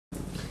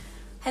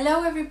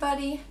Hello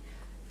everybody!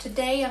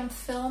 Today I'm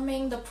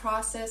filming the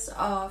process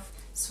of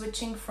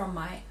switching from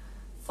my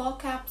fall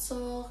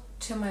capsule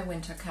to my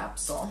winter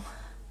capsule.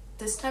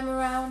 This time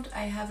around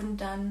I haven't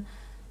done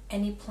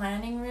any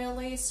planning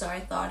really, so I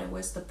thought it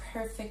was the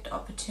perfect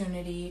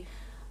opportunity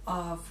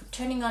of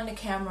turning on the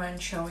camera and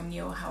showing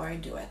you how I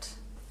do it.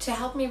 To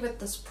help me with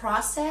this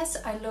process,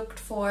 I looked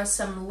for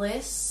some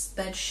lists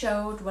that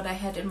showed what I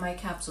had in my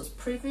capsules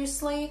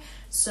previously.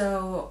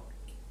 So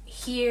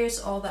here's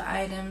all the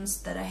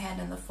items that I had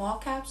in the fall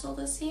capsule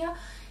this year,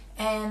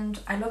 and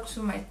I looked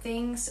through my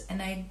things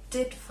and I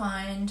did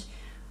find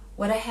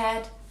what I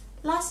had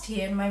last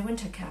year in my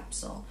winter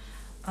capsule.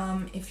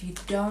 If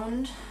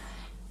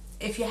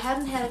you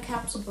hadn't had a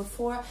capsule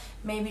before,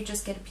 maybe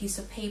just get a piece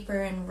of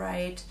paper and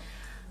write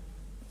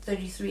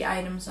 33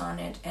 items on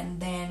it, and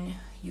then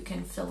you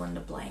can fill in the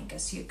blank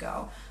as you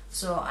go.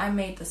 So I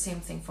made the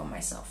same thing for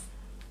myself.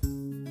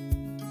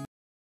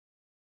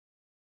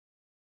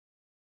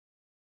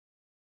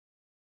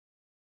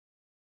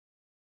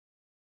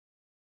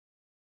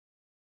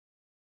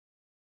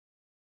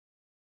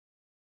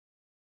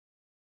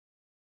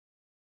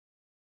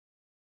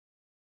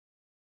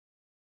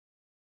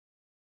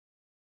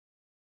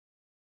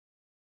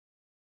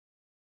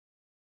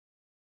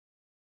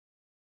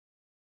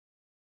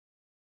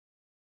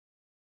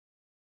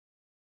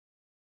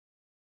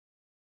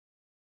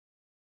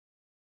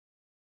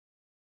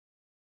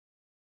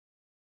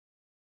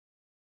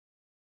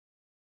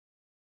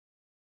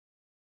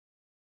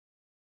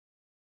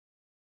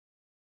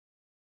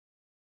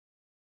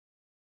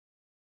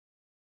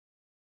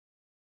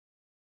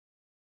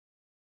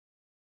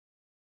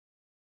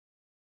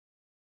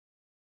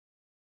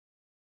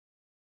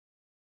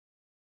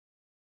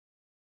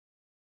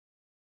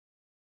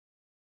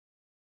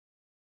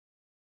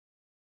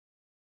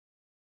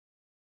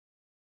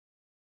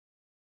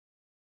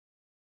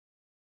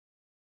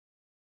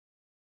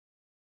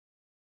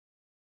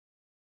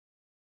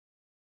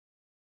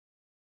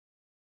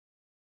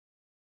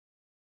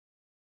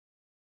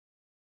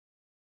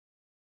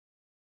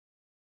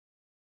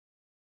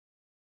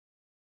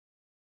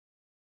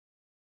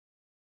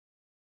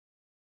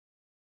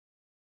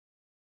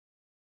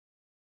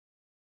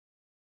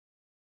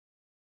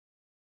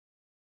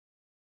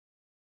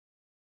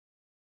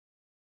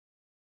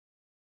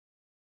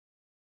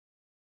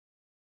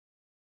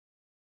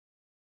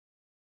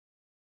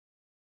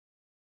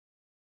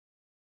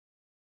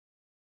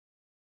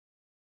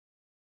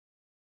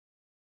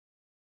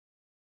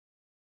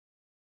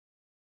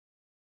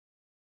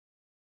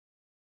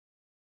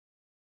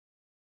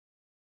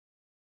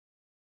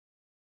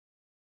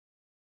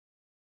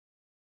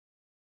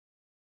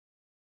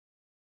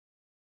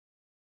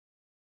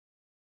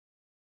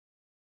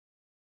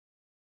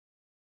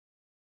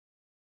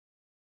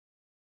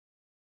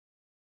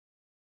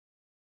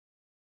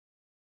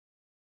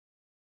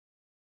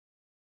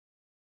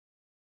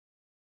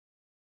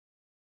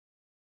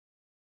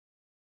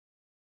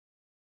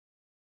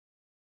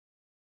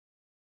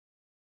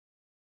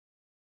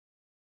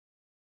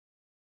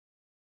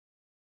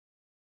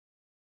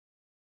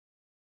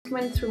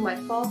 Went through my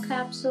fall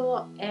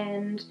capsule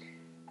and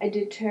I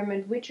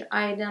determined which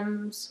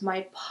items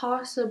might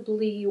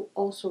possibly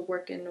also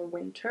work in the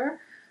winter.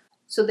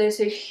 So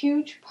there's a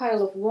huge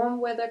pile of warm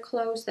weather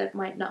clothes that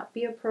might not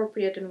be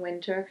appropriate in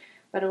winter,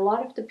 but a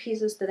lot of the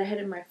pieces that I had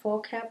in my fall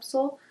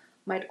capsule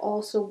might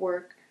also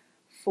work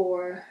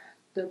for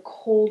the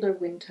colder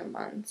winter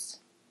months.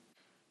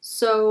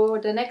 So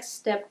the next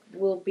step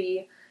will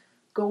be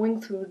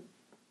going through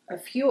a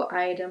few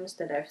items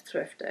that I've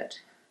thrifted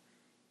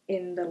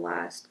in the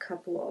last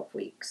couple of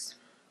weeks.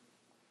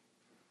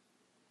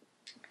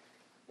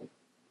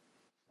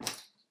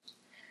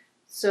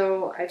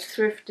 So I've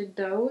thrifted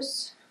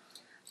those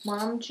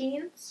mom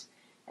jeans,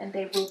 and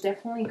they will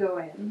definitely go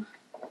in.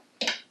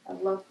 I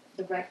love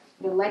the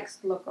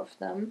relaxed look of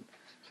them.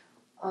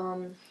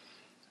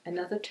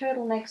 Another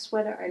turtleneck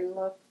sweater I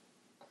love,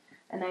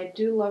 and I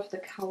do love the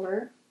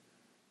color.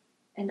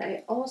 And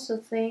I also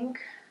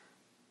think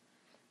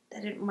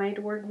that it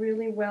might work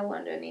really well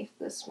underneath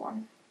this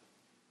one.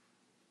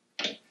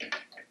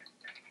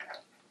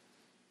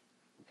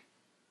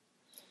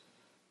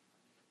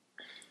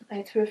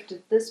 I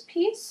thrifted this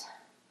piece,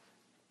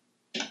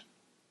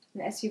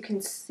 and as you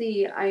can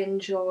see, I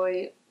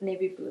enjoy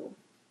navy blue.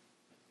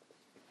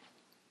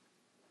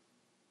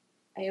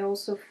 I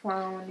also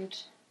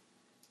found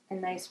a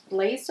nice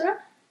blazer.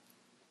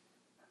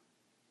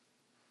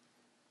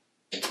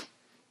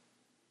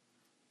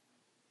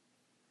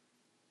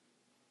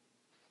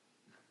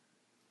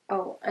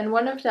 Oh, and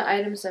one of the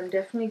items I'm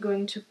definitely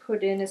going to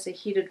put in is a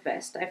heated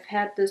vest. I've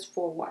had this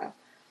for a while.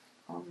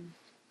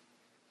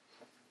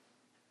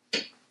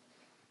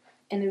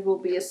 And it will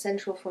be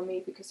essential for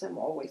me because I'm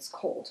always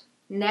cold.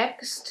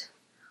 Next,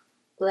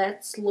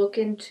 let's look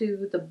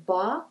into the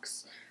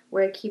box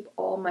where I keep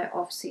all my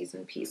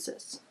off-season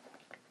pieces.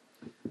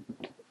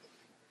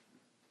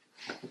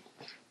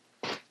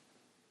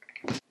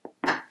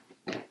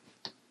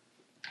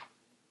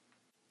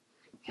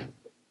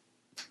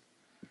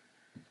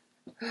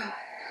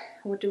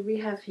 what do we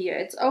have here?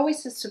 It's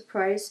always a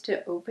surprise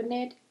to open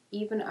it,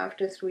 even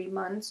after 3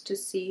 months, to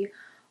see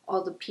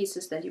all the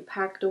pieces that you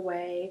packed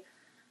away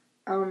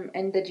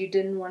and that you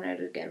didn't want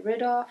to get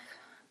rid of,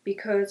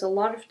 because a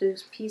lot of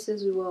those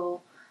pieces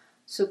will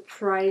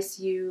surprise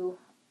you,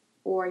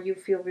 or you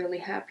feel really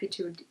happy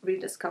to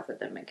rediscover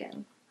them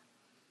again.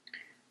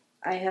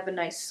 I have a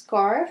nice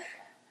scarf,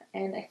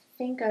 and I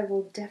think I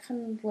will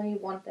definitely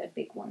want that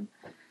big one.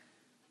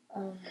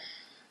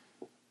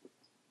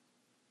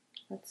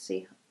 Let's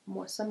see,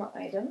 more summer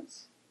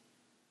items.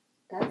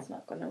 That's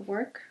not gonna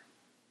work.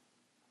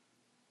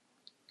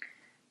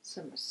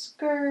 Summer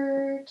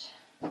skirt,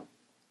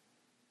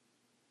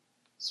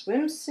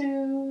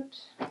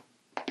 swimsuit,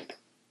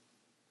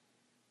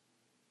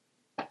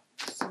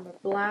 summer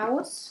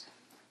blouse.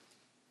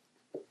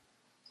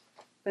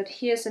 But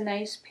here's a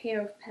nice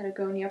pair of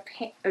Patagonia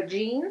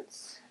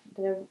jeans.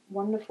 They're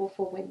wonderful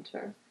for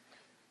winter.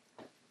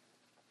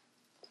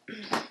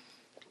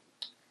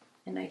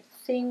 And I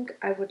think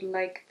I would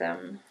like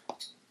them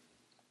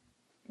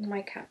in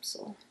my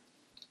capsule.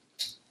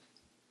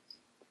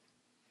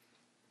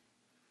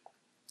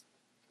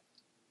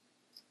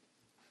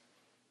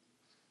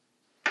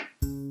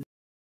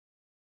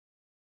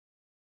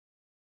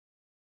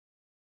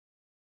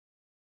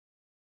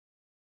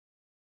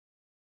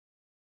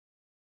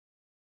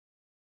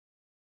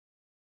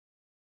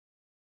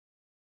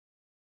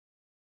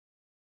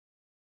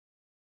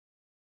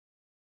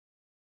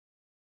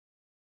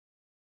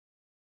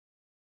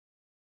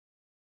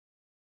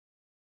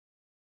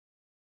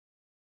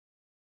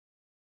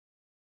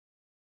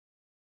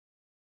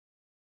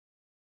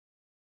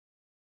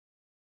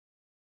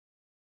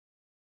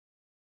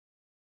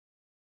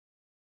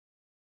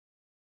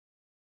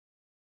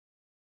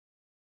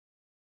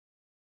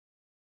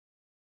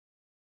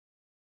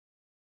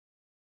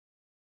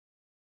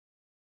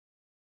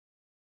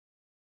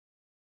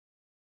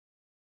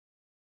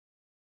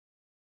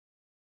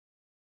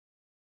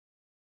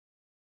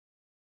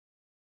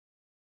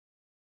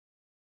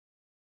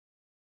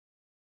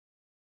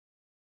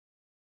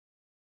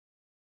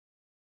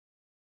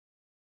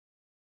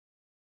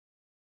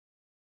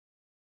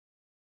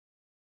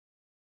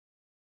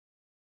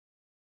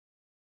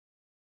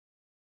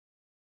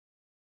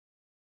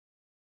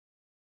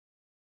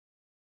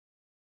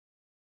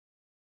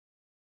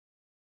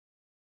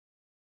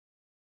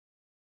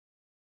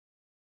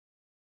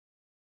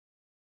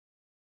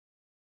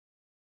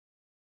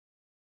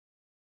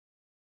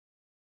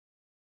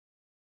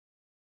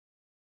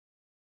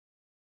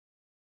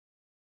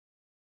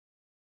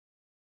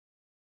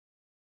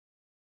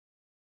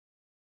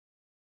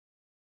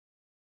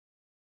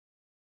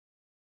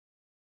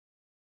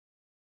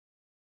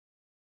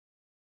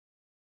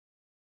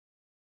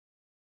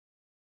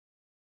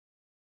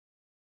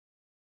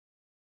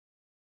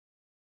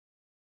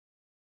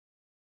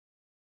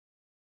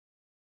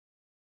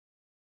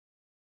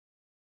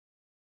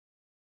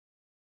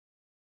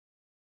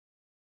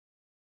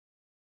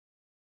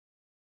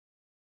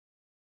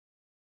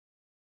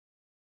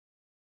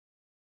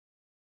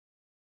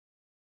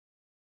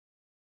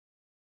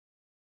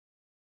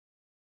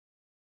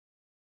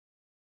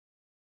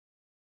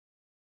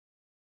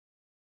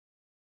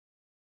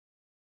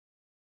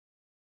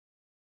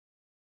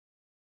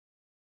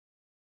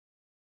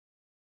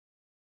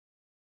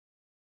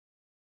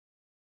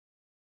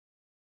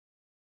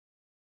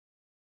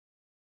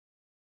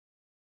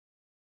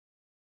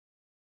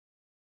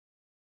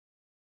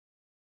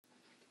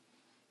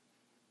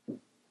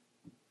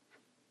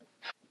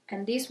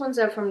 And these ones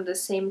are from the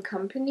same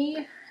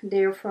company.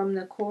 They're from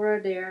Nicolai.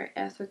 They're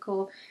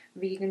ethical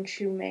vegan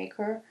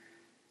shoemaker.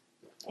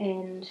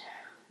 And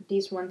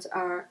these ones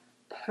are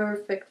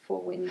perfect for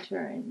winter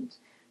and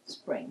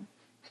spring.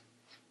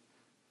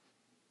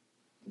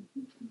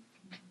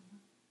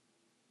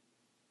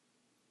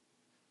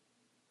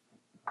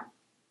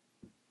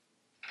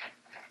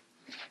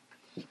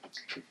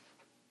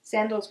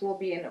 Sandals will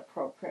be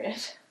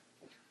inappropriate.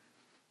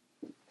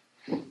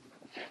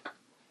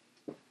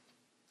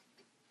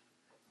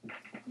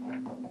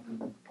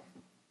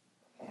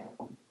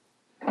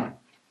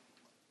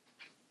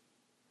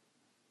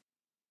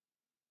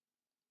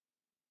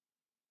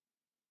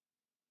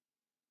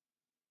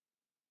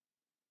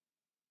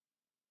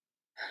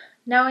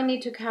 Now I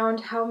need to count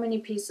how many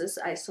pieces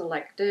I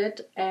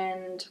selected,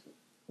 and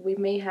we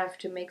may have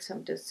to make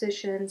some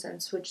decisions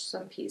and switch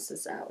some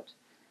pieces out.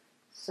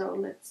 So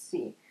let's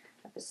see.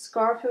 I have a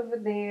scarf over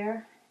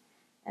there,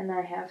 and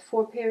I have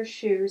 4 pair of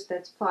shoes.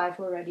 That's 5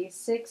 already.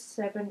 6,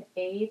 7,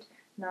 8,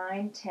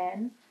 9,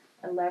 10,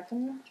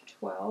 11,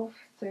 12,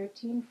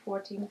 13,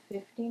 14,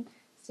 15,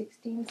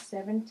 16,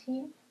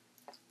 17,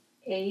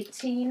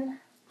 18,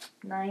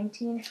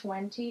 19,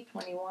 20,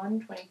 21,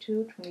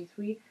 22,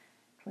 23,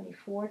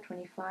 24,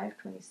 25,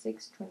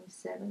 26,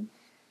 27,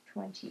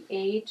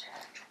 28,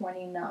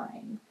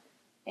 29.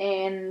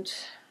 And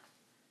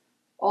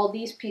all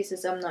these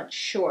pieces I'm not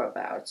sure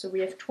about. So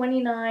we have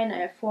 29. I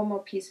have 4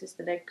 more pieces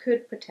that I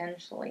could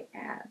potentially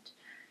add.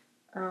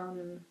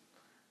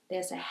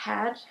 There's a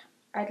hat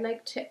I'd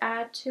like to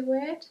add to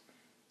it.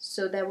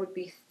 So that would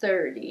be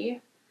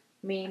 30,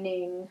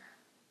 meaning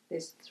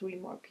there's 3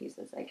 more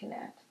pieces I can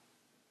add.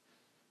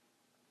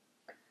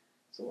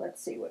 So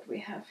let's see what we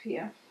have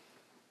here.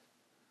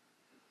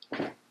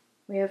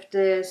 We have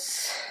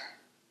this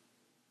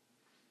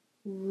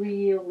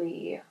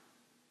really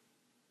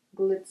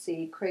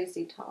glitzy,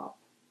 crazy top.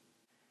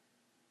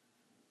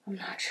 I'm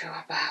not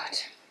sure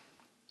about.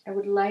 I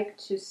would like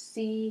to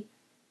see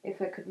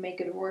if I could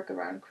make it work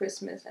around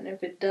Christmas, and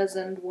if it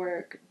doesn't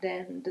work,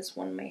 then this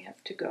one may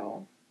have to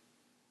go.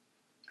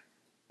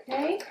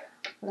 Okay,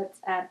 let's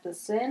add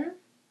this in.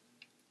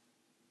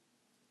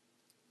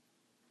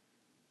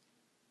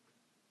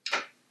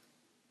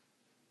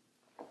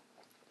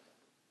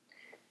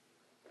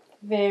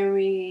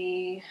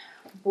 Very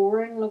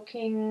boring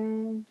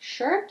looking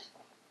shirt,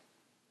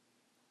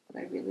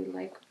 but I really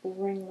like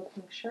boring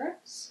looking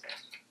shirts.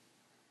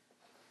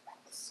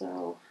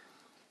 So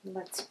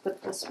let's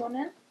put this one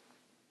in.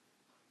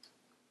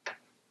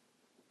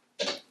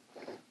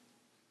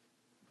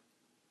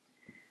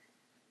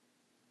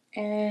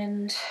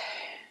 And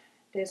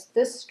there's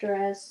this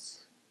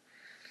dress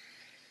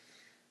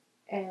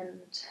and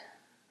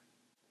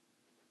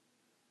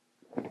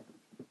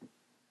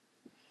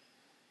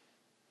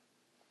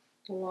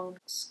a long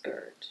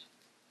skirt.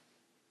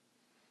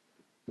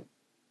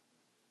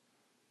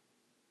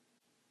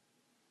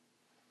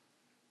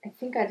 I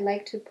think I'd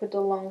like to put a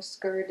long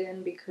skirt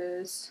in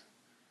because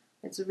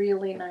it's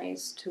really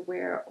nice to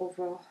wear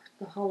over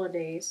the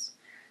holidays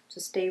to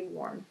stay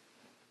warm.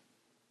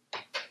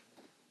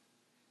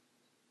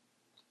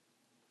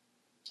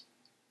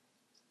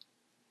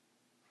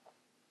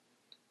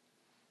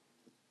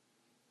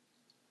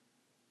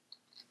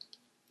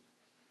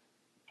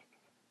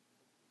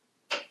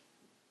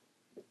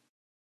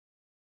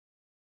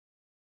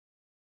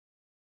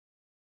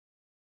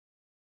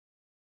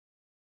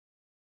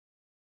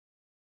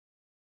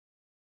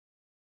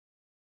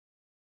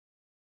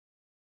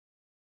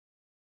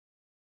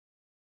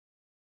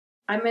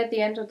 I'm at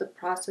the end of the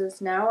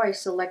process now. I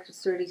selected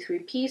 33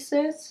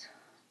 pieces.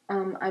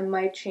 I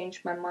might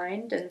change my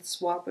mind and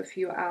swap a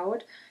few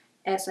out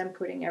as I'm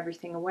putting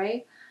everything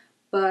away,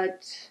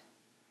 but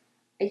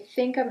I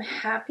think I'm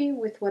happy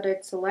with what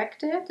I'd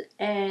selected,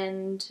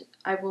 and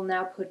I will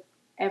now put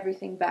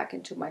everything back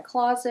into my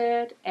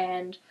closet,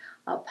 and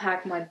I'll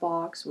pack my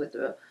box with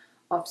the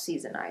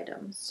off-season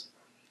items.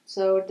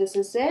 So this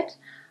is it.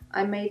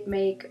 I might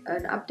make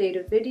an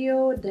updated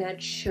video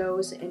that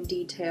shows in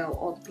detail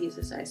all the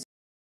pieces I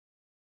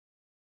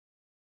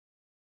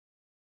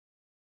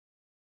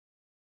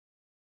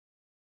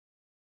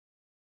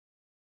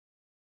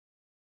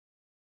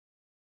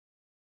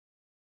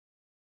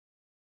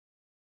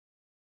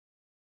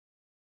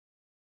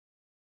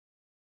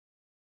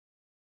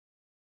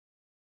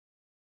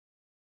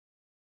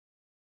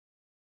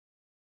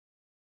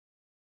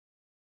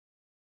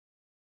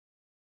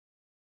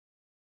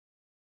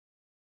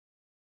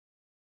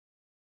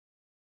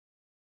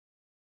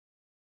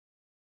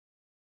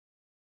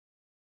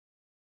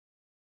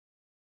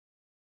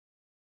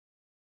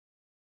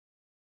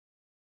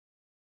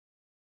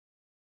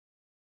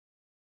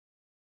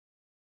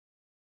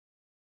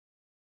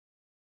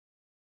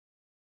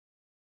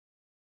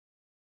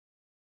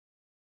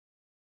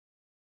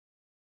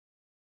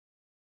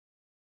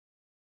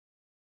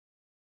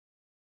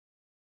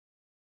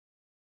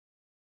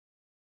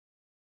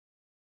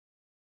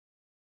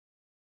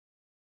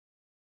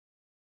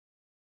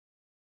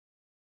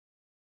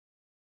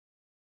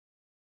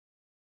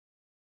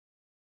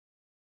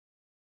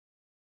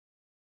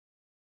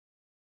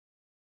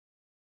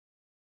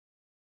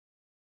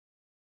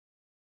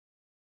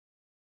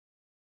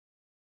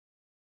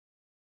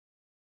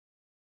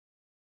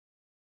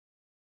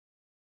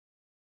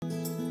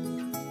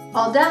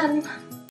all done.